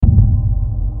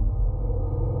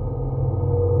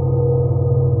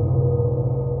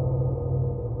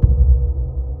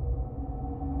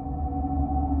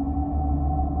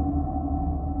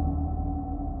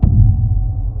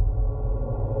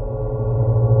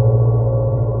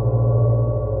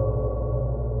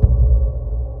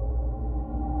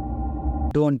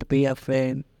Don't be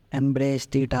afraid, embrace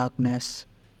the darkness.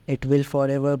 It will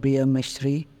forever be a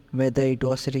mystery whether it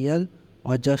was real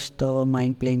or just our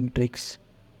mind playing tricks.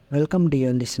 Welcome,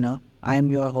 dear listener. I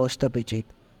am your host Abhijit,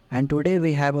 and today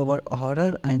we have our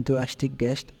horror enthusiastic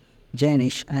guest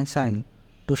Janish and Sai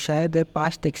to share their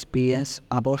past experience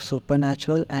about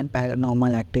supernatural and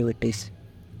paranormal activities.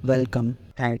 Welcome.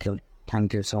 Thank you.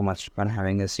 Thank you so much for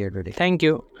having us here today. Thank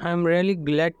you. I'm really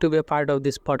glad to be a part of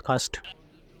this podcast.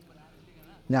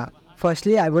 Yeah.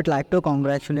 Firstly, I would like to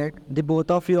congratulate the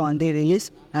both of you on the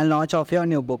release and launch of your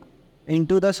new book,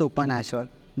 Into the Supernatural.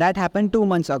 That happened 2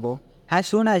 months ago. As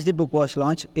soon as the book was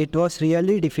launched, it was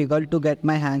really difficult to get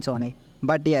my hands on it.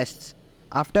 But yes,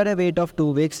 after a wait of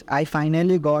 2 weeks, I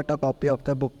finally got a copy of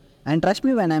the book. And trust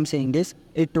me when I'm saying this,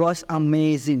 it was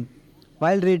amazing.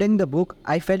 While reading the book,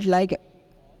 I felt like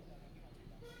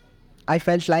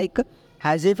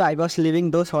as if I was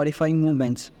living those horrifying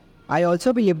moments. I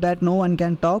also believe that no one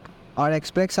can talk or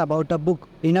express about a book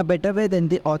in a better way than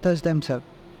the authors themselves.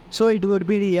 So it would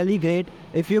be really great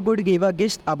if you could give a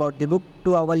gist about the book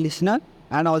to our listener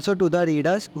and also to the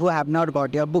readers who have not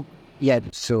got your book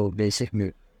yet. So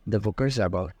basically, the book is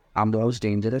about those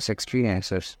dangerous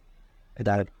experiences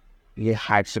that we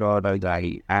had throughout our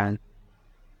life and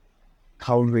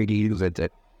how we deal with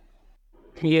it.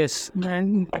 Yes,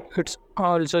 and it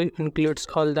also includes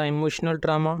all the emotional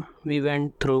trauma we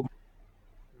went through.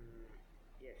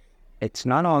 It's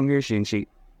not always easy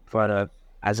for us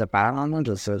as a paranormal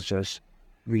researchers.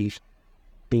 We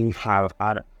have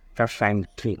our first time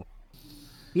thing.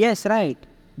 Yes, right.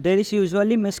 There is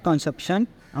usually misconception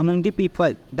among the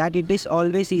people that it is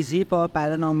always easy for a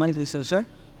paranormal researcher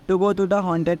to go to the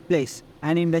haunted place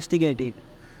and investigate it.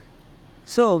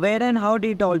 So, where and how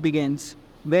did it all begins?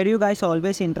 Were you guys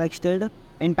always interested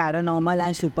in paranormal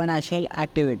and supernatural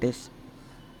activities?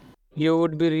 You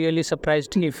would be really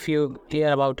surprised if you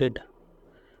hear about it.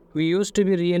 We used to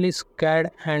be really scared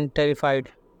and terrified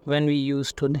when we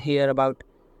used to hear about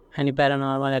any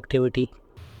paranormal activity.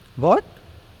 What?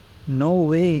 No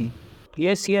way.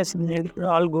 Yes, it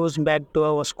all goes back to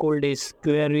our school days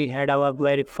where we had our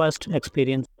very first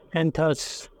experience. And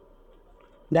thus,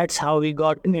 that's how we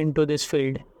got into this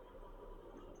field.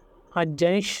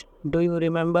 Janish, do you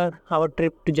remember our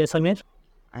trip to Jaisalmer?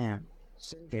 I am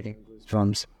still getting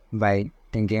goosebumps by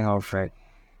thinking of it.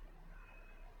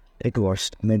 It was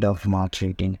mid of March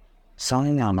 18,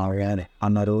 something on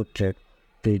a road trip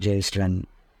to Jaisalmer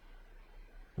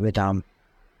with our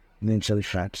mutual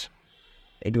friends.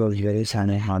 It was very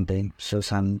sunny hunting, so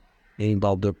sun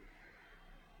above the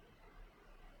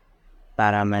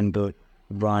parament would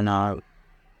burn our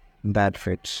bad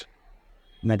fits.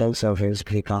 Metal surface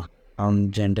flicker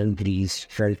on gentle breeze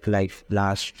felt like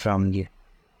blast from the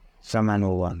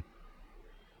supernova.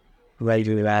 While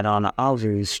we were on our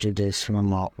way to this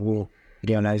remote, we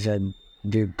realized that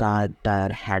the car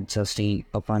tire had sustained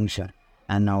a puncture,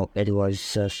 and now it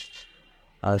was just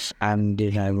us and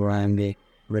the driver in the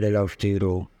middle of the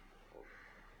road.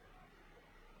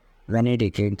 Many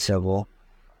decades ago,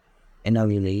 in a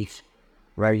village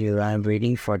where you were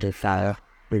waiting for the tire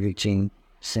reaching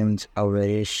seemed a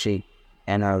very shape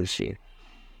energy.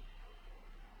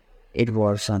 It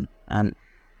was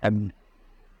ab-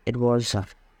 it was an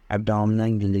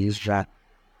abdominal village that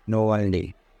no one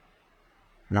did.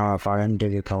 Now according to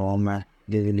the government,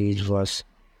 the village was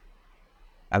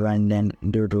abandoned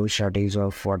due to shortage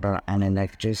of water and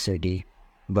electricity,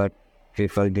 but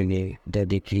people believe that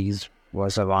the village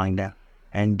was abandoned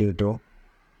and due to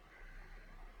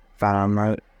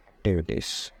paranormal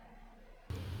activities.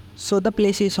 So the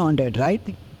place is haunted,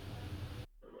 right?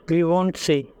 We won't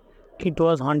say it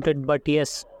was haunted, but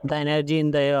yes, the energy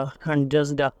in the air and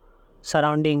just the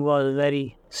surrounding was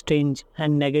very strange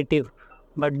and negative.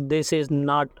 But this is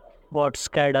not what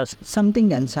scared us.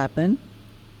 Something else happened.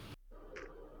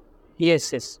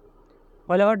 Yes.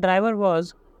 While our driver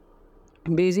was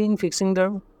busy in fixing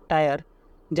the tire,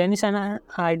 Janice and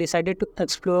I decided to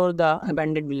explore the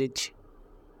abandoned village.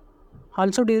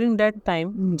 Also, during that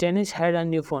time, Janice had a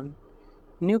new phone,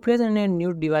 new place, and a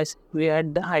new device. We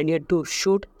had the idea to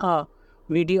shoot a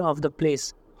video of the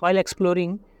place. While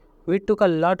exploring, we took a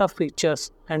lot of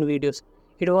pictures and videos.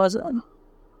 It was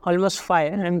almost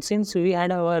 5, and since we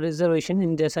had our reservation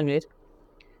in Jaisalmer,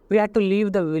 we had to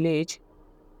leave the village.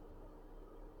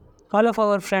 All of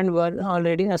our friends were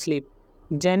already asleep.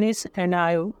 Janice and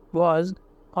I was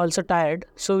also tired,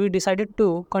 so we decided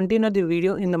to continue the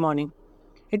video in the morning.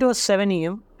 It was 7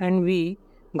 a.m. and we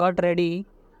got ready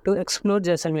to explore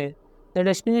Jaisalmer. The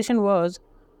destination was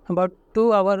about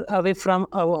 2 hours away from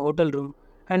our hotel room.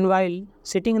 And while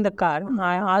sitting in the car,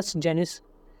 I asked Janice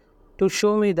to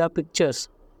show me the pictures.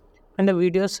 and the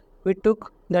videos we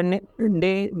took the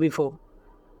day before.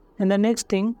 And the next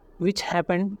thing which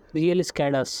happened really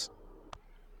scared us.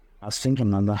 I still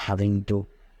remember having to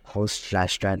host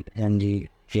flashback and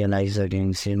realize the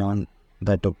incident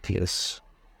that took place.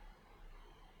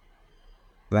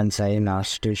 When Sayan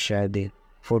asked to share the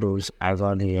photos, I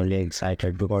got really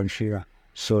excited because we were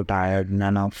so tired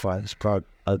none of us got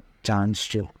a chance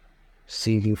to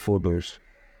see the photos.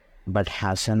 But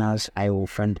as soon as I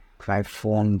opened my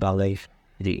phone, believe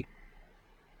the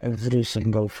every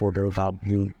single photograph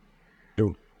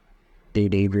took the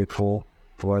day before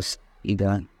was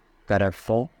either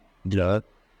colorful, blurred,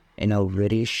 in a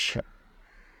very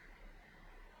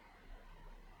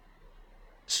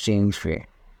strange way.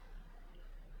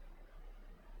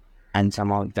 And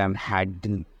some of them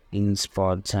had in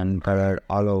spots and color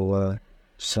all over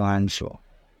so and so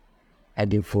at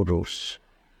the photos.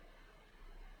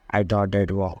 I thought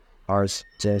it was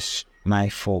just my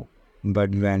phone,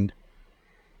 but when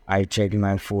I checked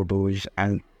my photos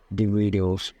and the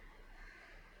videos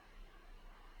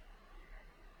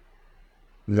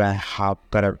were half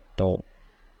correct though,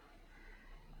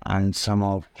 and some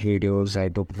of videos I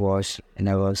took was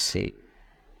never saved.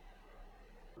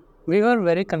 We were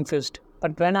very confused,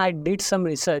 but when I did some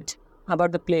research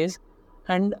about the place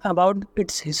and about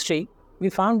its history, we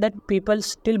found that people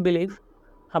still believe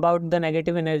about the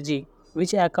negative energy,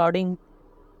 which according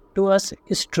to us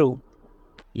is true.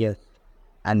 Yes,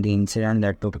 and the incident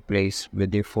that took place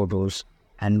with the photos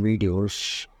and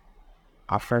videos.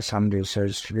 After some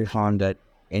research, we found that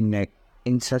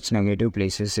in such negative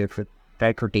places, if we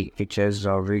try to take pictures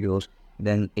or videos,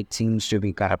 then it seems to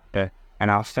be corrupted. And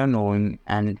after knowing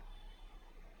and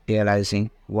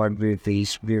realizing what we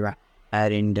faced, we were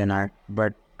in denial.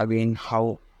 But again,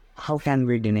 how can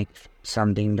we deny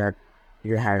something that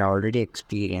you had already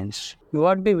experienced?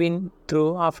 What we went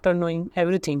through after knowing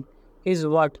everything is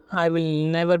what I will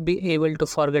never be able to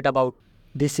forget about.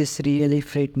 This is really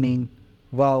frightening.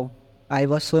 Wow, I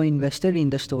was so invested in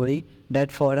the story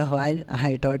that for a while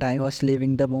I thought I was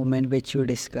living the moment which you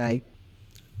described.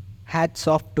 Hats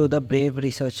off to the brave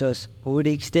researchers who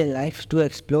risked their lives to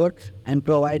explore and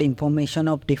provide information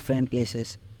of different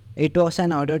places. It was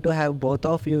an honor to have both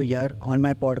of you here on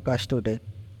my podcast today.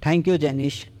 Thank you,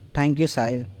 Janish. Thank you,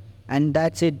 Sahil. And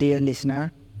that's it, dear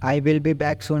listener. I will be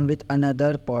back soon with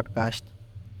another podcast.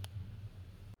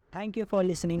 Thank you for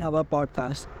listening our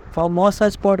podcast. For more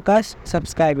such podcasts,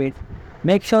 subscribe it.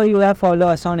 Make sure you have follow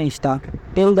us on Insta.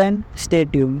 Till then, stay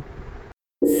tuned.